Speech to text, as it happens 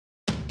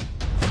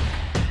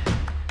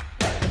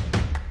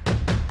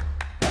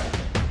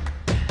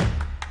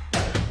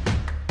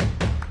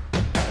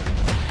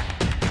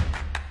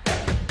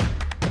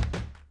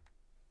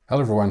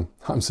Hello everyone,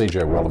 I'm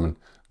CJ Wellerman.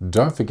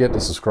 Don't forget to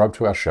subscribe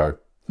to our show.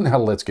 Now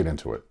let's get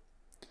into it.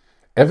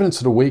 Evidence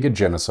of the Uyghur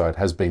genocide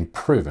has been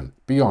proven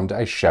beyond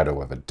a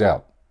shadow of a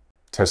doubt.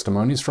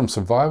 Testimonies from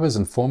survivors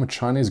and former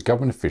Chinese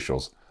government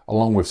officials,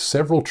 along with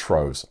several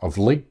troves of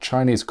leaked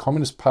Chinese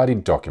Communist Party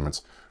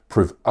documents,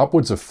 prove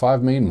upwards of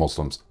 5 million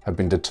Muslims have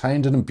been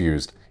detained and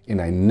abused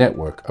in a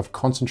network of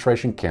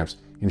concentration camps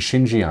in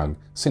Xinjiang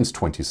since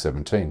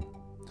 2017.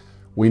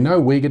 We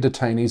know Uyghur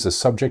detainees are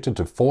subjected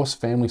to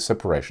forced family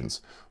separations,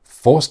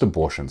 forced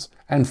abortions,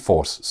 and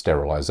forced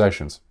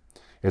sterilizations.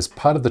 It's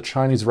part of the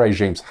Chinese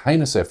regime's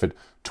heinous effort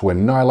to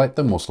annihilate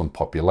the Muslim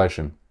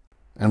population.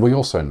 And we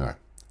also know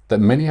that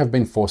many have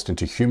been forced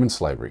into human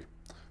slavery,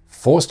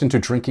 forced into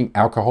drinking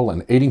alcohol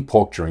and eating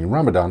pork during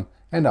Ramadan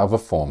and other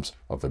forms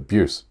of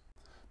abuse.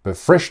 But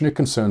fresh new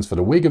concerns for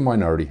the Uyghur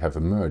minority have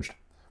emerged,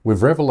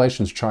 with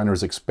revelations China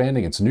is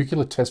expanding its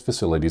nuclear test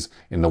facilities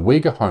in the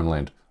Uyghur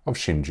homeland of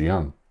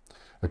Xinjiang,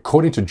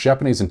 according to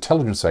Japanese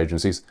intelligence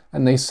agencies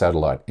and these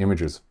satellite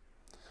images.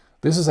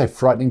 This is a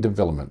frightening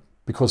development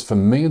because for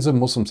millions of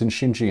Muslims in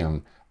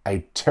Xinjiang, a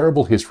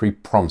terrible history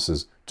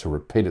promises to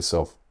repeat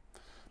itself.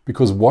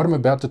 Because what I'm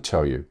about to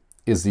tell you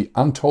is the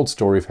untold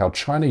story of how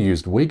China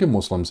used Uyghur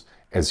Muslims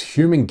as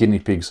human guinea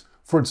pigs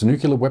for its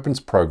nuclear weapons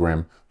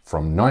program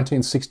from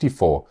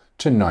 1964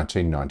 to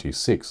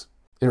 1996.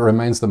 It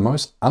remains the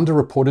most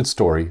underreported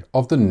story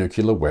of the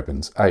nuclear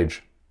weapons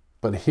age.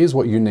 But here's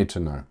what you need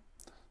to know.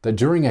 That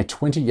during a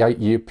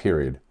 28-year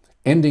period,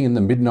 ending in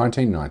the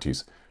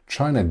mid-1990s,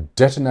 China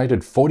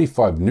detonated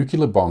 45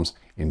 nuclear bombs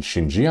in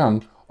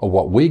Xinjiang, or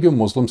what Uyghur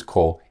Muslims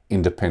call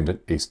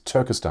independent East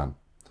Turkestan.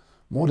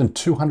 More than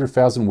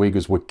 200,000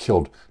 Uyghurs were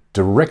killed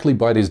directly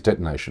by these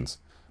detonations,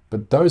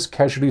 but those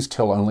casualties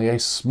tell only a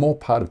small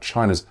part of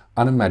China's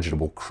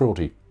unimaginable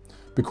cruelty,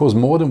 because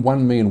more than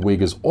 1 million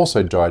Uyghurs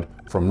also died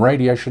from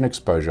radiation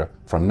exposure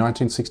from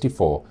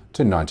 1964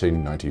 to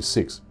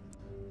 1996.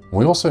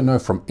 We also know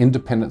from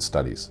independent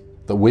studies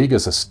that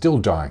Uyghurs are still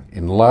dying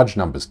in large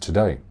numbers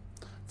today,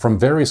 from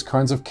various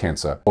kinds of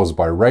cancer caused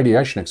by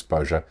radiation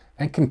exposure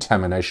and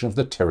contamination of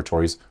the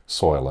territory's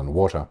soil and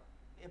water.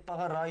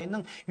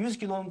 Rayının 100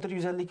 kilometre,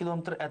 150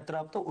 kilometre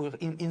etrafta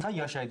insan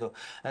yaşaydı.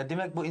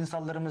 Demek bu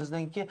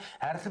insanlarımızdan ki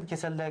her xil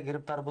keselliğe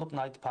giriptar bulup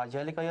nayt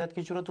facialik hayat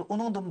geçiriyordu.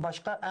 Onundan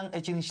başka en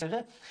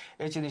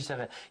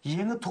eçinişleri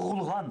yeni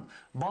tuğulgan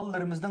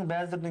ballarımızdan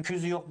bazılarının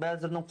közü yok,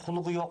 bazılarının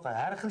kuluğu yok,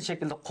 her xil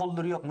şekilde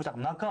kolları yok.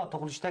 Naka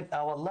tuğuluştak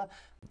avalla.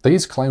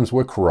 These claims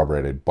were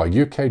corroborated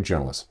by UK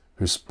journalists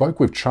who spoke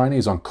with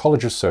Chinese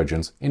oncologist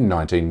surgeons in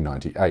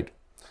 1998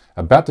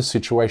 about the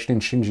situation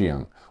in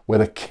Xinjiang, where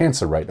the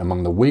cancer rate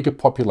among the Uyghur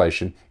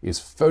population is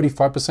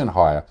 35%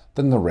 higher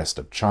than the rest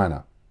of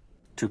China.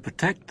 To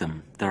protect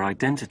them, their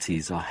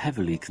identities are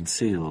heavily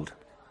concealed.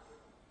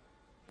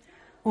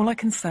 All I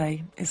can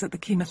say is that the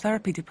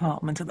chemotherapy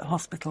department at the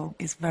hospital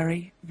is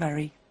very,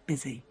 very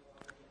busy.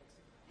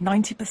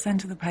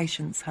 90% of the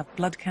patients have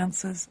blood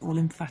cancers or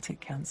lymphatic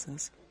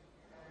cancers.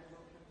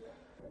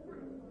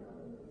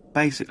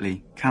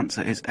 Basically,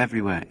 cancer is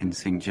everywhere in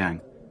Xinjiang.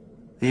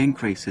 The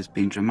increase has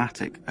been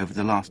dramatic over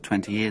the last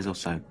 20 years or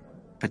so,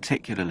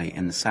 particularly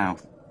in the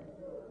south.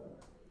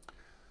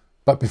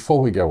 But before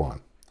we go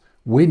on,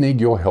 we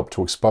need your help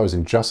to expose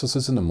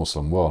injustices in the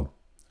Muslim world,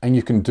 and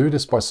you can do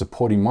this by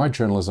supporting my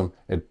journalism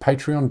at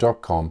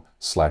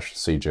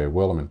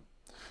patreon.com/CJWellerman.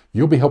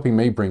 You'll be helping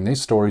me bring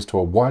these stories to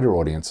a wider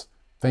audience.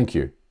 Thank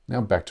you.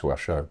 Now back to our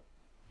show.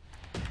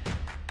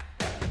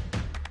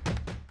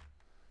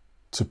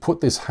 To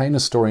put this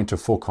heinous story into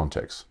full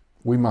context,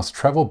 we must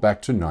travel back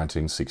to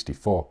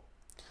 1964,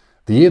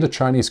 the year the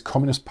Chinese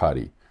Communist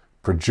Party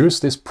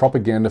produced this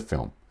propaganda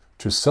film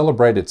to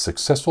celebrate its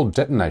successful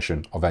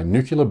detonation of a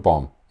nuclear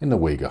bomb in the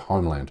Uyghur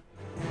homeland.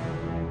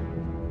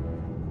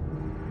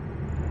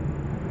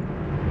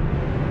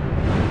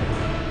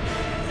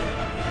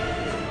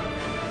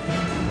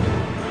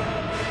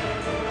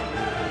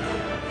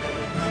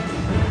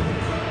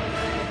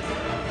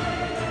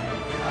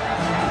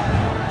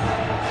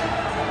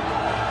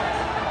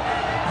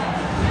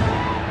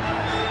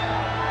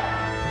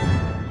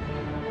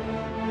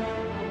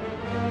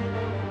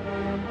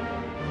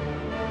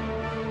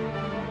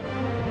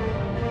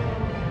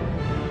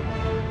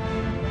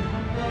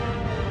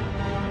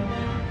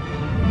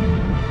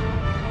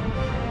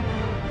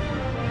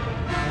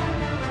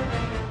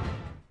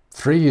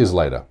 Three years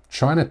later,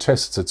 China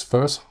tests its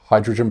first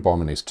hydrogen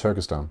bomb in East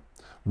Turkestan,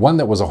 one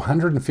that was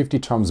 150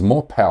 times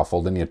more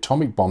powerful than the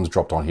atomic bombs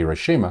dropped on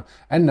Hiroshima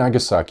and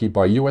Nagasaki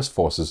by US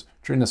forces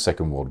during the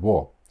Second World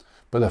War.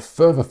 But a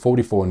further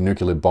 44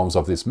 nuclear bombs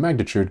of this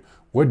magnitude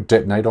were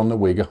detonated on the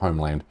Uyghur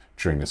homeland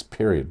during this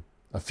period.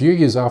 A few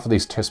years after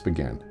these tests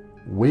began,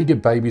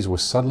 Uyghur babies were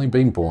suddenly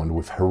being born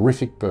with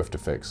horrific birth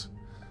defects.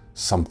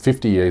 Some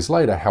 50 years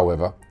later,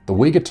 however, the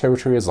Uyghur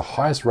territory has the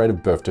highest rate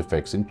of birth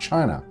defects in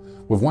China,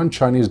 with one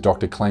Chinese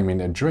doctor claiming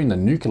that during the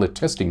nuclear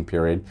testing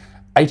period,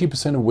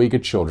 80% of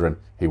Uyghur children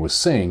he was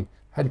seeing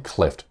had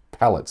cleft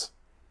palates.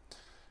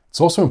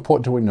 It's also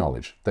important to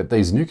acknowledge that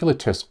these nuclear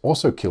tests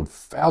also killed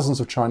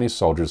thousands of Chinese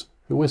soldiers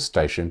who were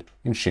stationed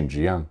in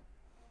Xinjiang.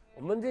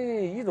 我们的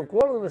一种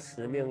光荣的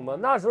使命嘛。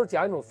那时候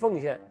讲一种奉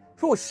献，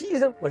说我牺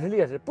牲我是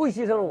烈士，不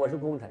牺牲我是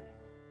功臣。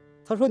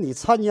他说你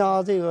参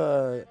加这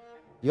个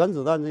原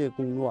子弹这个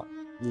工作，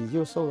你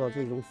就受到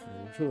这种辐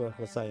射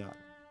和赡养。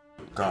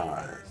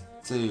钙，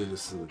这个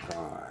是钙，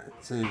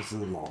这个是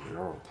脑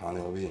瘤、糖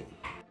尿病。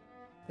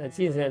那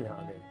进现场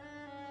的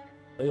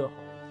没有好，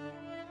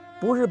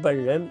不是本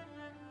人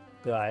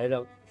得癌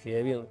症、血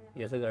液病，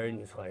也是个儿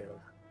女传上的。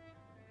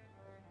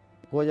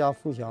国家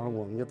富强，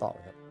我们就倒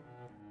下了。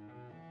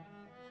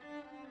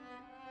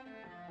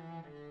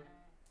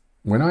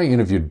When I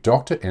interviewed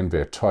Dr.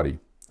 Enver Todi,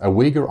 a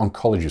Uyghur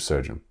oncology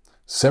surgeon,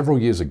 several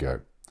years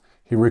ago,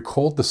 he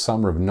recalled the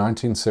summer of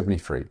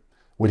 1973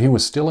 when he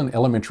was still in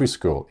elementary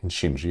school in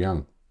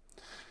Xinjiang.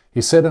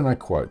 He said, and I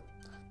quote,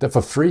 that for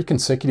 3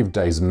 consecutive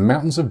days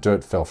mountains of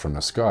dirt fell from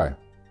the sky,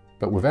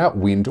 but without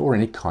wind or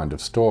any kind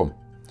of storm.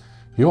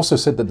 He also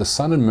said that the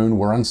sun and moon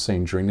were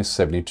unseen during this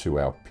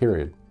 72-hour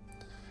period.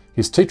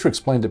 His teacher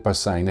explained it by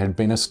saying there had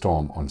been a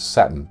storm on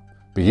Saturn,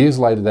 but years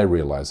later they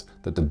realized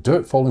that the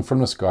dirt falling from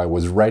the sky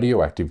was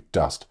radioactive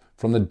dust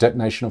from the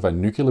detonation of a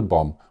nuclear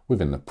bomb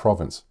within the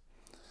province.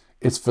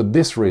 It's for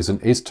this reason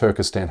East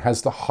Turkestan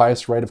has the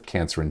highest rate of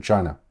cancer in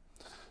China.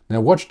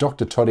 Now watch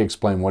Dr. Todi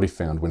explain what he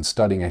found when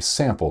studying a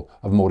sample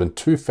of more than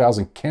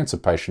 2,000 cancer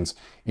patients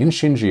in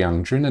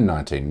Xinjiang during the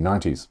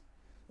 1990s.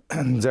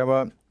 There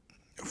were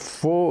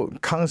 4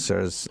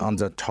 cancers on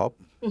the top.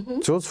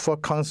 Those 4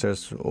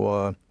 cancers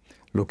were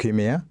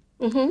leukemia,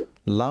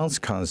 lungs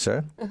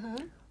cancer,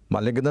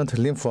 malignant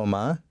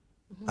lymphoma,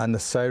 and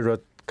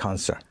thyroid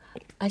cancer.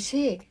 I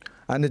see.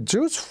 And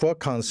those 4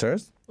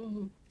 cancers,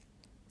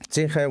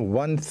 they have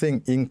one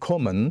thing in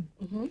common,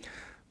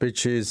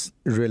 which is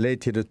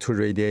related to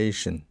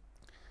radiation.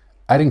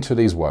 Adding to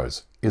these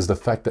woes is the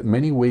fact that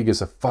many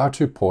Uyghurs are far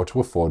too poor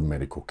to afford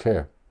medical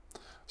care.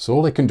 So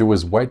all they can do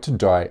is wait to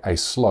die a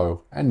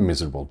slow and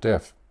miserable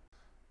death.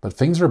 But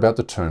things are about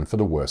to turn for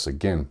the worse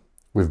again,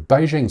 with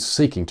Beijing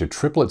seeking to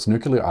triple its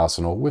nuclear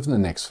arsenal within the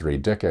next 3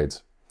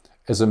 decades,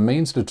 as a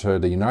means to deter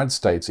the United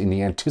States in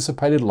the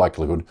anticipated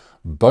likelihood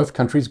both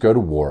countries go to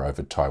war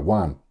over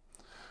Taiwan,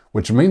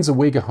 which means the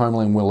Uyghur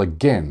homeland will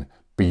again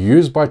be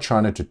used by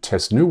China to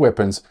test new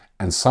weapons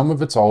and some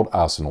of its old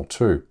arsenal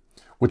too,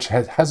 which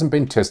hasn't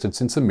been tested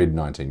since the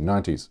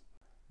mid-1990s.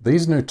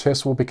 These new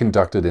tests will be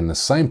conducted in the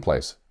same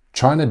place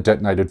China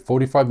detonated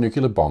 45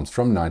 nuclear bombs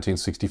from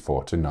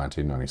 1964 to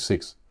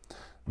 1996,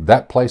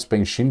 that place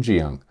being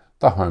Xinjiang,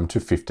 the home to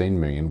 15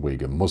 million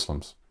Uyghur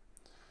Muslims.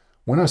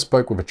 When I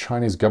spoke with a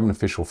Chinese government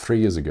official 3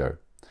 years ago,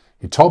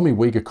 he told me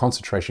Uyghur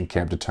concentration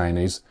camp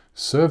detainees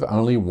serve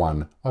only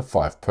one of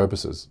 5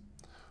 purposes: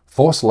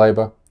 forced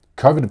labour,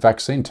 COVID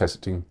vaccine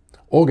testing,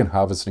 organ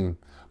harvesting,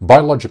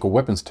 biological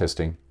weapons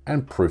testing,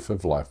 and proof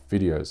of life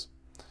videos.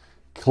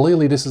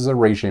 Clearly this is a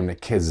regime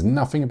that cares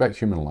nothing about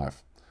human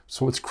life,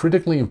 so it's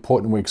critically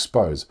important we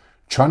expose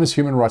China's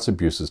human rights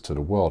abuses to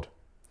the world.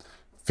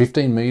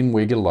 15 million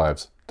Uyghur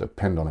lives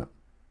depend on it.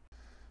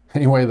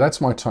 Anyway,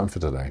 that's my time for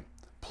today.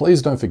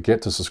 Please don't forget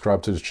to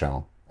subscribe to the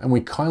channel, and we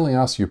kindly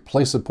ask you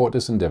please support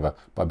this endeavour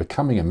by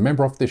becoming a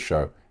member of this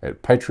show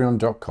at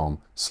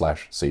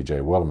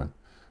patreon.com/CJWellerman.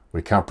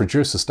 We can't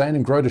produce, sustain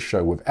and grow the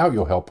show without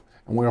your help,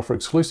 and we offer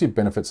exclusive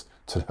benefits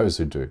to those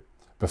who do.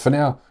 But for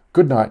now,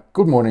 good night,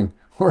 good morning,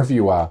 wherever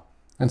you are,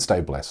 and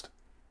stay blessed.